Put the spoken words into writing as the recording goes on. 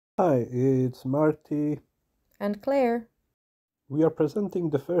Hi, it's Marty. And Claire. We are presenting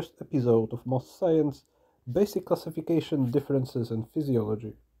the first episode of Moss Science Basic Classification Differences and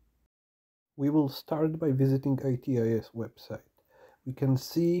Physiology. We will start by visiting ITIS website. We can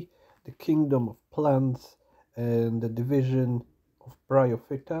see the kingdom of plants and the division of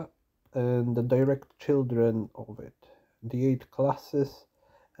Bryophyta and the direct children of it, the 8 classes.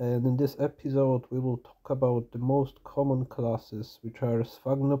 And in this episode, we will talk about the most common classes, which are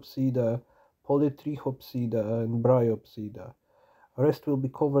Sphagnopsida, Polytrichopsida, and Bryopsida. The rest will be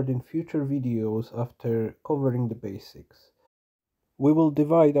covered in future videos after covering the basics. We will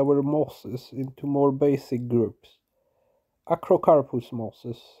divide our mosses into more basic groups: Acrocarpus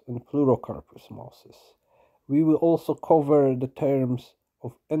mosses and Pleurocarpus mosses. We will also cover the terms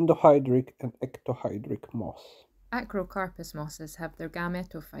of endohydric and ectohydric moss. Acrocarpus mosses have their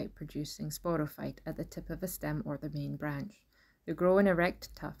gametophyte producing sporophyte at the tip of a stem or the main branch. They grow in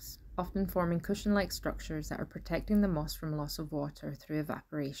erect tufts, often forming cushion-like structures that are protecting the moss from loss of water through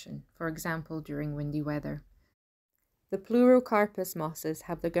evaporation, for example during windy weather. The Pleurocarpus mosses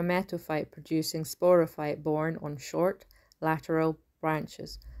have the gametophyte producing sporophyte borne on short, lateral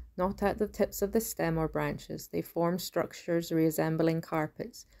branches, not at the tips of the stem or branches. They form structures resembling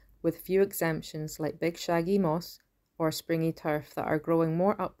carpets, with few exemptions like big shaggy moss or springy turf that are growing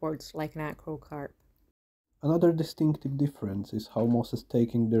more upwards like an acrocarp. Another distinctive difference is how moss is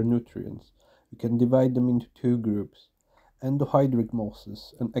taking their nutrients. We can divide them into two groups: endohydric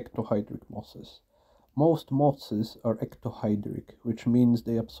mosses and ectohydric mosses. Most mosses are ectohydric, which means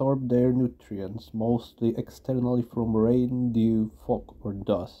they absorb their nutrients mostly externally from rain, dew, fog, or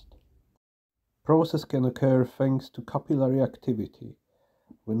dust. Process can occur thanks to capillary activity,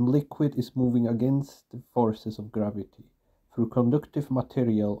 when liquid is moving against the forces of gravity, through conductive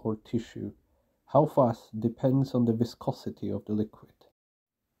material or tissue. How fast depends on the viscosity of the liquid.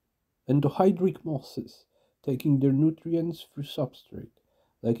 Endohydric mosses, taking their nutrients through substrate,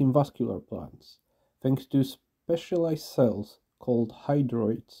 like in vascular plants, thanks to specialized cells called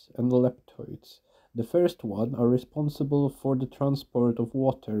hydroids and leptoids. The first one are responsible for the transport of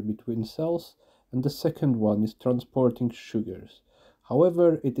water between cells, and the second one is transporting sugars.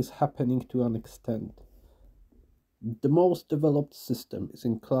 However, it is happening to an extent. The most developed system is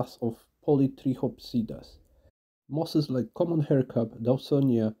in class of Polytrichopsidas. Mosses like common haircap,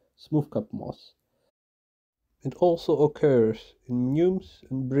 Dawsonia, smoothcap moss. It also occurs in Mniums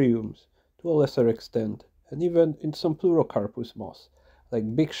and Bryums to a lesser extent, and even in some Pleurocarpus moss,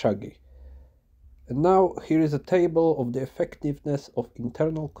 like Big Shaggy. And now here is a table of the effectiveness of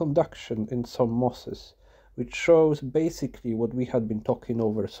internal conduction in some mosses, which shows basically what we had been talking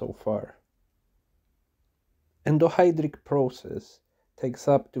over so far. Endohydric process takes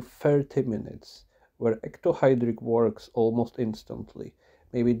up to 30 minutes, where ectohydric works almost instantly.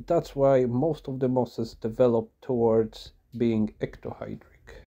 Maybe that's why most of the mosses develop towards being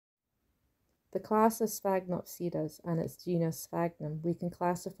ectohydric. The class of Sphagnopsidas and its genus Sphagnum we can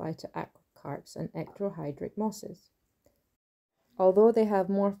classify to acrocarps and ectohydric mosses. Although they have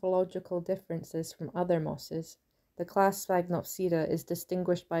morphological differences from other mosses, the class Sphagnopsida is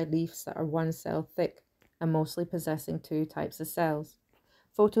distinguished by leaves that are one cell thick and mostly possessing two types of cells: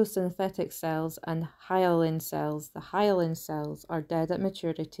 photosynthetic cells and hyaline cells. The hyaline cells are dead at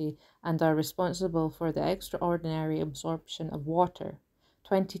maturity and are responsible for the extraordinary absorption of water,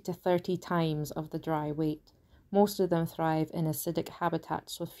 20 to 30 times of the dry weight. Most of them thrive in acidic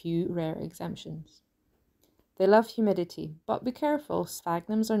habitats with few rare exemptions. They love humidity, but be careful,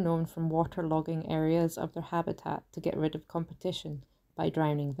 sphagnums are known from waterlogging areas of their habitat to get rid of competition by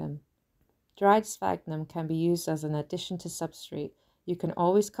drowning them. Dried sphagnum can be used as an addition to substrate. You can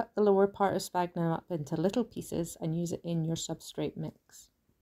always cut the lower part of sphagnum up into little pieces and use it in your substrate mix.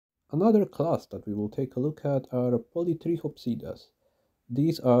 Another class that we will take a look at are Polytrichopsidas.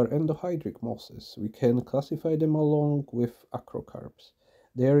 These are endohydric mosses. We can classify them along with acrocarps.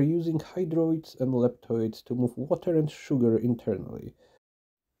 They are using hydroids and leptoids to move water and sugar internally.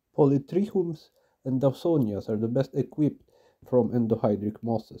 Polytrichums and Dawsonias are the best equipped from endohydric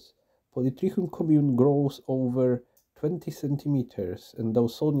mosses. Polytrichum commune grows over 20 centimeters, and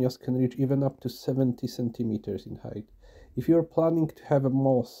Dawsonias can reach even up to 70 centimeters in height. If you are planning to have a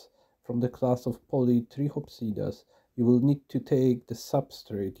moss from the class of Polytrichopsidas, you will need to take the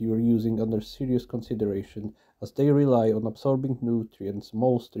substrate you are using under serious consideration, as they rely on absorbing nutrients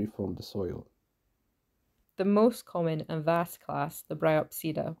mostly from the soil. The most common and vast class, the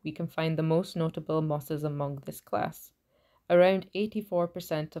Bryopsida, we can find the most notable mosses among this class. Around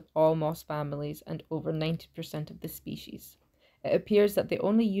 84% of all moss families and over 90% of the species. It appears that the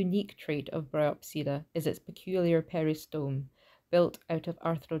only unique trait of Bryopsida is its peculiar peristome, built out of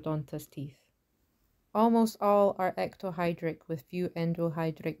Arthrodontous teeth. Almost all are ectohydric with few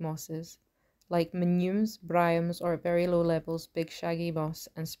endohydric mosses, like miniums, bryoms, or at very low levels, big shaggy moss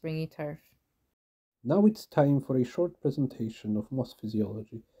and springy turf. Now it's time for a short presentation of moss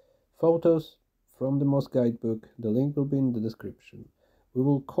physiology. Photos from the moss guidebook, the link will be in the description. We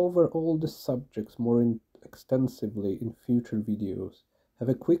will cover all the subjects more extensively in future videos. Have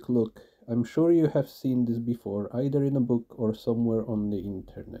a quick look. I'm sure you have seen this before, either in a book or somewhere on the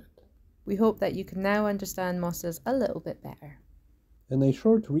internet. We hope that you can now understand mosses a little bit better. And a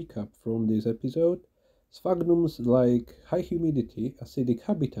short recap from this episode. Sphagnums like high humidity, acidic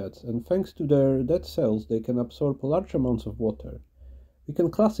habitats, and thanks to their dead cells they can absorb large amounts of water. We can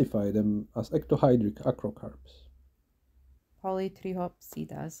classify them as ectohydric acrocarps.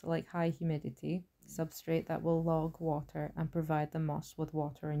 Polytrichopsidas like high humidity, substrate that will log water and provide the moss with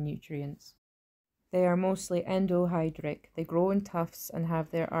water and nutrients. They are mostly endohydric. They grow in tufts and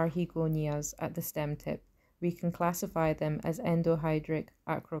have their archegonias at the stem tip. We can classify them as endohydric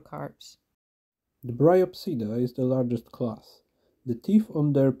acrocarps. The Bryopsida is the largest class. The teeth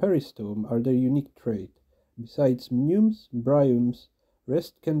on their peristome are their unique trait. Besides mniums, bryoms,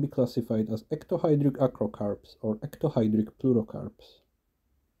 rest can be classified as ectohydric acrocarps or ectohydric pleurocarps.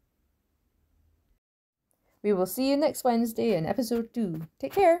 We will see you next Wednesday in episode 2.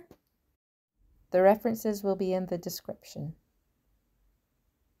 Take care! The references will be in the description.